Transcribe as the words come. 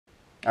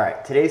All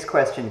right, today's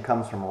question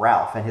comes from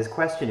Ralph, and his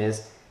question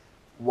is,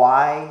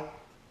 why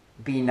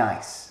be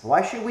nice?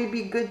 Why should we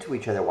be good to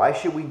each other? Why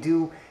should we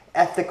do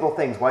ethical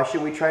things? Why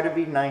should we try to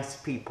be nice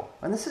people?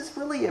 And this is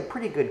really a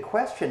pretty good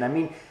question. I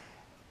mean,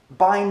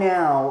 by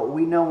now,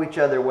 we know each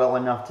other well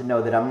enough to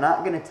know that I'm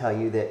not going to tell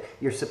you that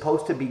you're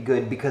supposed to be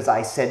good because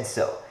I said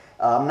so.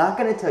 I'm not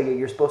going to tell you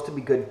you're supposed to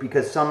be good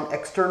because some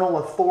external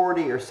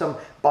authority or some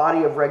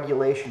body of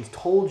regulations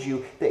told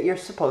you that you're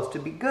supposed to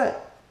be good.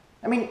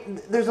 I mean,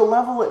 there's a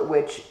level at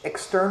which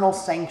external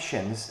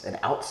sanctions, an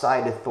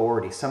outside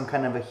authority, some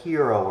kind of a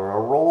hero or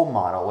a role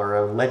model or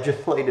a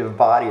legislative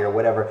body or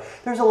whatever,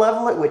 there's a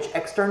level at which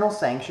external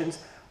sanctions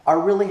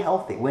are really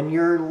healthy. When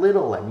you're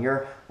little and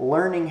you're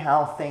learning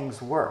how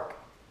things work,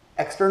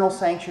 external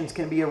sanctions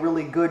can be a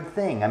really good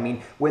thing. I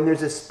mean, when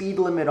there's a speed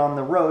limit on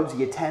the roads,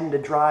 you tend to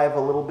drive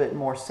a little bit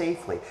more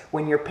safely.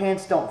 When your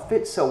pants don't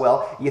fit so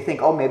well, you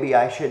think, oh, maybe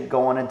I should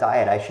go on a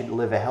diet, I should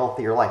live a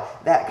healthier life,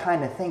 that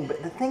kind of thing.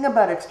 But the thing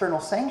about external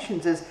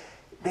sanctions is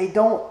they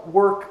don't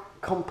work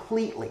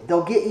completely.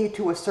 They'll get you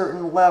to a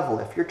certain level.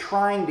 If you're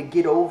trying to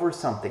get over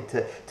something,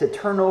 to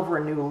turn over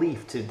a new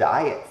leaf, to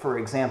diet, for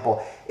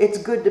example, it's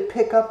good to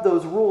pick up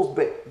those rules,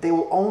 but they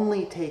will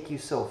only take you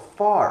so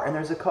far. And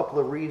there's a couple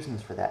of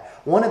reasons for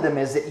that. One of them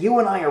is that you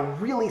and I are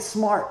really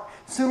smart.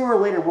 Sooner or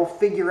later, we'll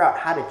figure out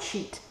how to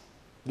cheat.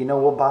 You know,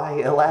 we'll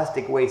buy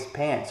elastic waist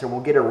pants, or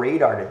we'll get a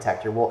radar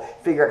detector. We'll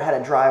figure out how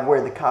to drive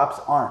where the cops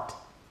aren't.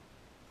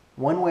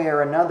 One way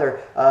or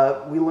another,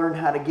 we learn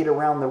how to get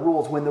around the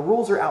rules. When the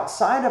rules are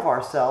outside of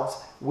ourselves,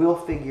 we'll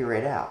figure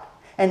it out.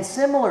 And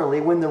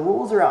similarly, when the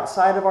rules are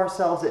outside of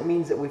ourselves, it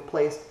means that we've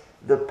placed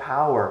the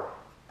power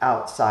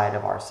outside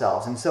of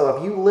ourselves. And so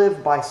if you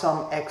live by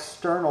some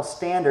external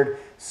standard,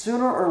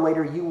 sooner or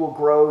later you will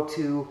grow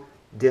to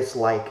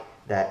dislike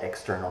that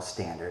external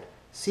standard.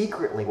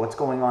 Secretly, what's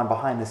going on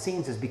behind the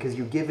scenes is because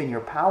you've given your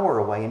power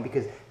away, and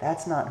because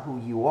that's not who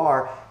you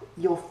are,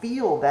 you'll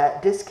feel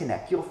that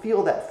disconnect. You'll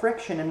feel that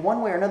friction, and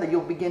one way or another,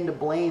 you'll begin to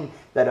blame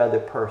that other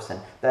person,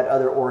 that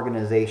other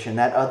organization,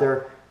 that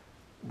other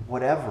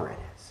whatever it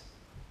is.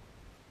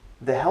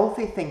 The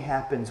healthy thing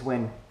happens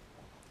when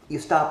you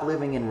stop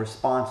living in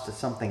response to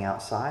something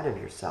outside of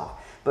yourself,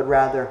 but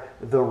rather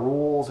the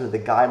rules or the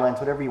guidelines,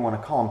 whatever you want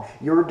to call them,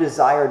 your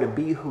desire to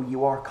be who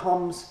you are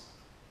comes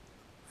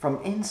from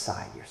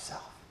inside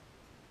yourself.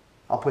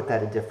 I'll put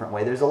that a different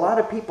way. There's a lot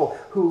of people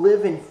who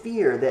live in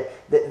fear that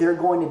they're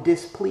going to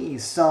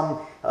displease some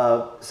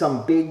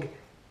big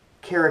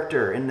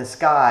character in the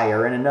sky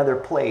or in another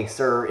place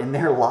or in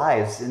their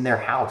lives, in their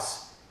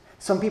house.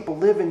 Some people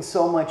live in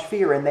so much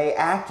fear and they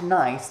act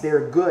nice,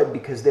 they're good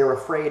because they're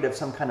afraid of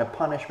some kind of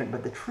punishment.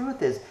 But the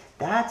truth is,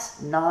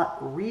 that's not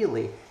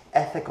really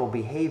ethical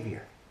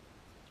behavior.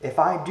 If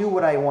I do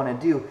what I want to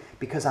do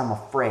because I'm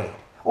afraid,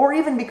 or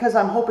even because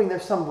I'm hoping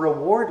there's some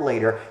reward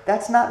later,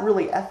 that's not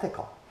really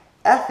ethical.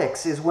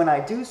 Ethics is when I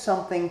do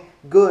something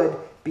good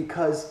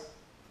because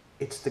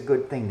it's the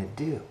good thing to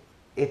do.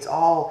 It's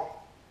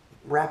all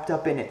wrapped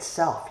up in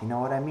itself, you know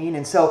what I mean?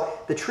 And so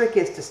the trick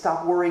is to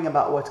stop worrying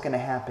about what's going to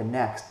happen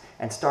next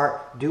and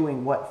start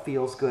doing what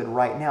feels good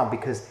right now,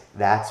 because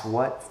that's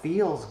what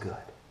feels good.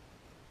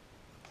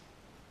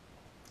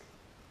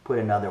 Put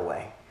another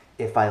way,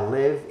 if I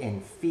live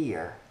in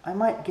fear, I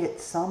might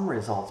get some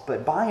results,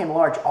 but by and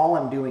large, all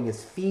I'm doing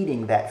is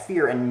feeding that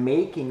fear and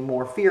making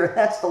more fear.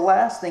 That's the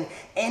last thing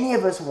any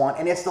of us want,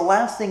 and it's the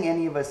last thing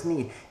any of us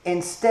need.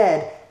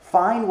 Instead,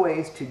 find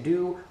ways to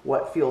do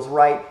what feels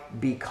right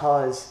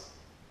because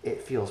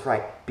it feels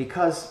right,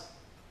 because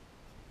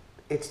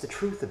it's the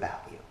truth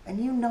about you.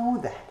 And you know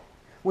that.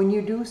 When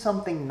you do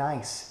something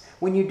nice,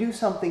 when you do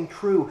something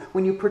true,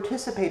 when you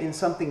participate in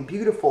something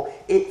beautiful,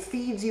 it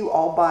feeds you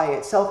all by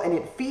itself, and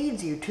it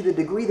feeds you to the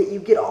degree that you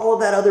get all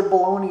of that other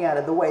baloney out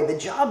of the way. The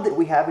job that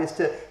we have is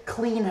to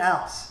clean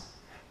house,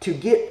 to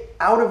get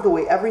out of the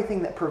way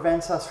everything that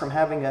prevents us from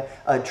having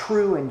a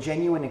true and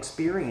genuine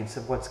experience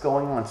of what's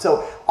going on.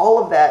 So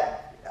all of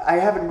that, I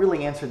haven't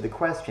really answered the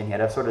question yet.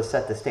 I've sort of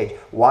set the stage.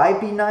 Why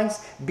be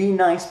nice? Be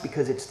nice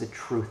because it's the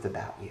truth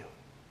about you.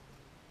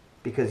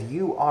 Because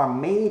you are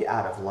made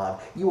out of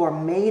love. You are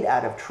made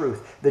out of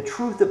truth. The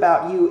truth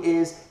about you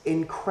is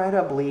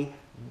incredibly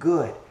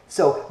good.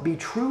 So be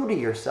true to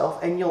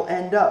yourself and you'll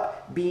end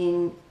up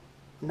being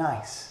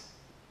nice.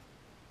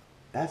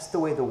 That's the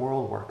way the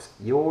world works.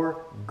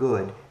 You're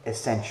good,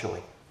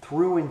 essentially.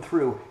 Through and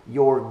through,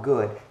 you're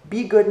good.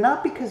 Be good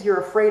not because you're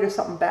afraid of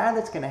something bad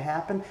that's going to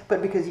happen,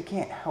 but because you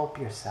can't help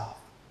yourself.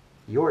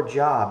 Your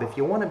job, if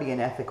you want to be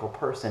an ethical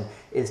person,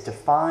 is to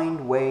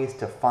find ways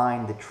to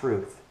find the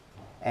truth.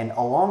 And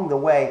along the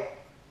way,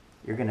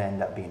 you're going to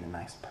end up being a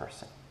nice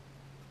person.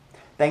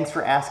 Thanks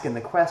for asking the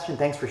question.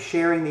 Thanks for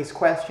sharing these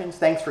questions.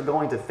 Thanks for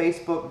going to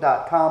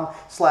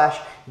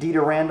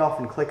facebook.com/Dieter Randolph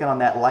and clicking on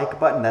that like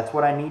button. That's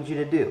what I need you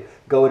to do.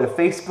 Go to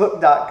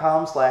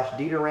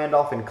facebook.com/Dieter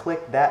Randolph and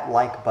click that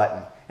like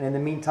button. And in the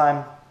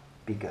meantime,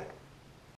 be good.